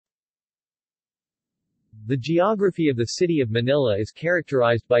The geography of the city of Manila is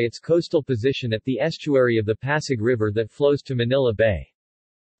characterized by its coastal position at the estuary of the Pasig River that flows to Manila Bay.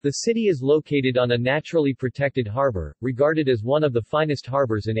 The city is located on a naturally protected harbor, regarded as one of the finest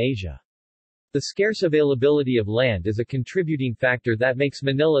harbors in Asia. The scarce availability of land is a contributing factor that makes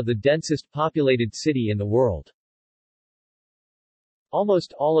Manila the densest populated city in the world.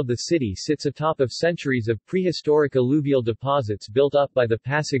 Almost all of the city sits atop of centuries of prehistoric alluvial deposits built up by the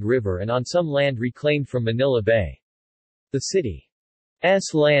Pasig River and on some land reclaimed from Manila Bay. The city's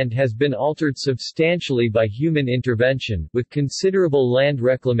land has been altered substantially by human intervention, with considerable land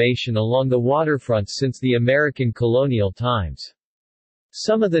reclamation along the waterfronts since the American colonial times.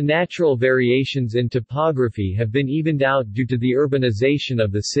 Some of the natural variations in topography have been evened out due to the urbanization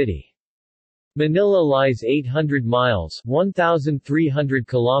of the city. Manila lies 800 miles 1,300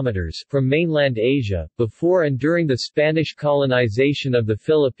 kilometers from mainland Asia. Before and during the Spanish colonization of the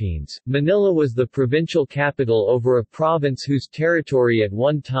Philippines, Manila was the provincial capital over a province whose territory at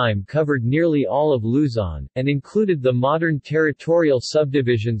one time covered nearly all of Luzon, and included the modern territorial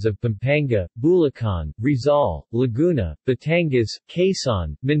subdivisions of Pampanga, Bulacan, Rizal, Laguna, Batangas,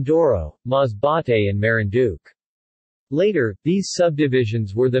 Quezon, Mindoro, Masbate and Marinduque. Later, these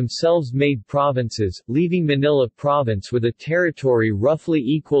subdivisions were themselves made provinces, leaving Manila Province with a territory roughly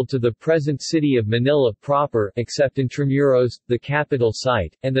equal to the present city of Manila proper, except Intramuros, the capital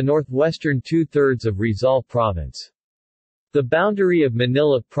site, and the northwestern two-thirds of Rizal Province. The boundary of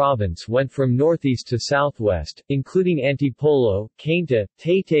Manila Province went from northeast to southwest, including Antipolo, Cainta,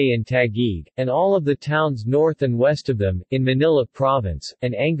 Taytay and Taguig, and all of the towns north and west of them, in Manila Province,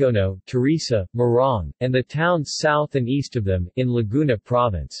 and Angono, Teresa, Morong, and the towns south and east of them, in Laguna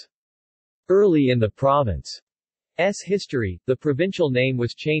Province. Early in the province's history, the provincial name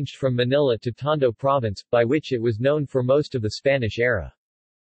was changed from Manila to Tondo Province, by which it was known for most of the Spanish era.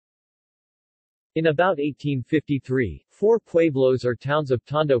 In about 1853, 4 pueblos or towns of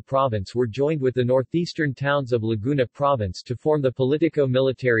Tondo Province were joined with the northeastern towns of Laguna Province to form the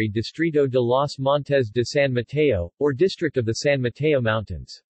Politico-Military Distrito de los Montes de San Mateo, or District of the San Mateo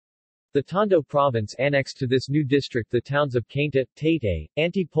Mountains. The Tondo Province annexed to this new district the towns of Cainta, Taytay,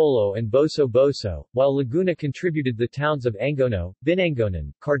 Antipolo and Boso Boso, while Laguna contributed the towns of Angono,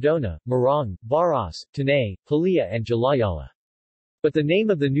 Binangonan, Cardona, Morong, Baras, Tanay, Pililla and Jalayala. But the name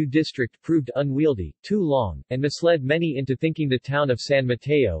of the new district proved unwieldy, too long, and misled many into thinking the town of San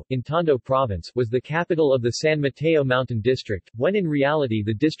Mateo, in Tondo Province, was the capital of the San Mateo Mountain District, when in reality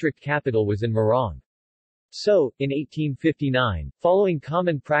the district capital was in Morong. So, in 1859, following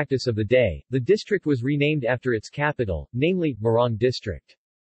common practice of the day, the district was renamed after its capital, namely, Morong District.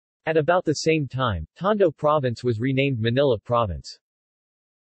 At about the same time, Tondo Province was renamed Manila Province.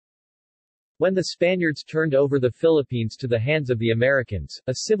 When the Spaniards turned over the Philippines to the hands of the Americans,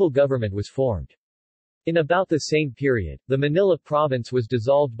 a civil government was formed. In about the same period, the Manila Province was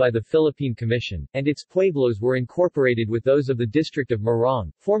dissolved by the Philippine Commission, and its pueblos were incorporated with those of the district of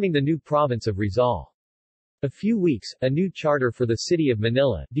Morong, forming the new province of Rizal. A few weeks, a new charter for the city of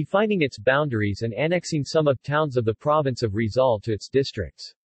Manila, defining its boundaries and annexing some of towns of the province of Rizal to its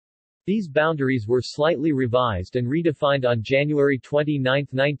districts. These boundaries were slightly revised and redefined on January 29,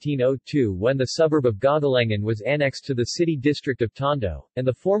 1902 when the suburb of Gagalangan was annexed to the city district of Tondo, and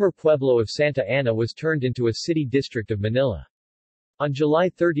the former pueblo of Santa Ana was turned into a city district of Manila. On July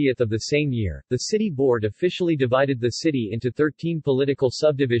 30 of the same year, the city board officially divided the city into 13 political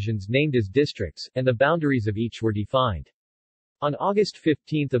subdivisions named as districts, and the boundaries of each were defined. On August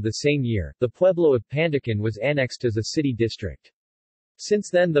 15 of the same year, the pueblo of Pandacan was annexed as a city district.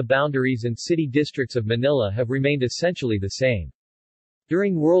 Since then the boundaries and city districts of Manila have remained essentially the same.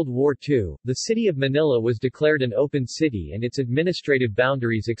 During World War II, the city of Manila was declared an open city and its administrative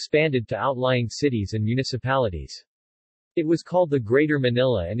boundaries expanded to outlying cities and municipalities. It was called the Greater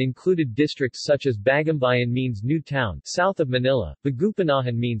Manila and included districts such as Bagumbayan means New Town, south of Manila,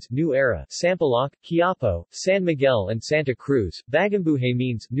 Bagupanahan means New Era, Sampaloc, Quiapo, San Miguel and Santa Cruz, Bagumbuhay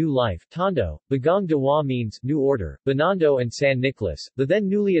means New Life, Tondo, Bagong Diwa means New Order, Binondo and San Nicolas. The then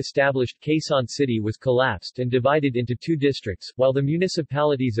newly established Quezon City was collapsed and divided into 2 districts, while the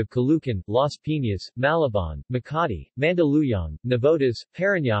municipalities of Caloocan, Las Piñas, Malabon, Makati, Mandaluyong, Navotas,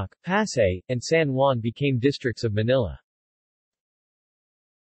 Parañaque, Pasay, and San Juan became districts of Manila.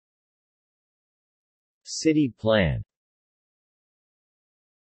 City plan.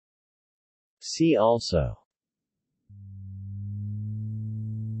 See also: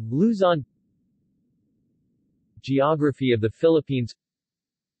 Luzon, Geography of the Philippines,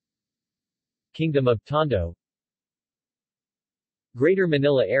 Kingdom of Tondo, Greater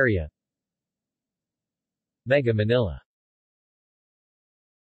Manila Area, Mega Manila.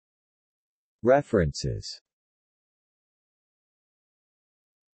 References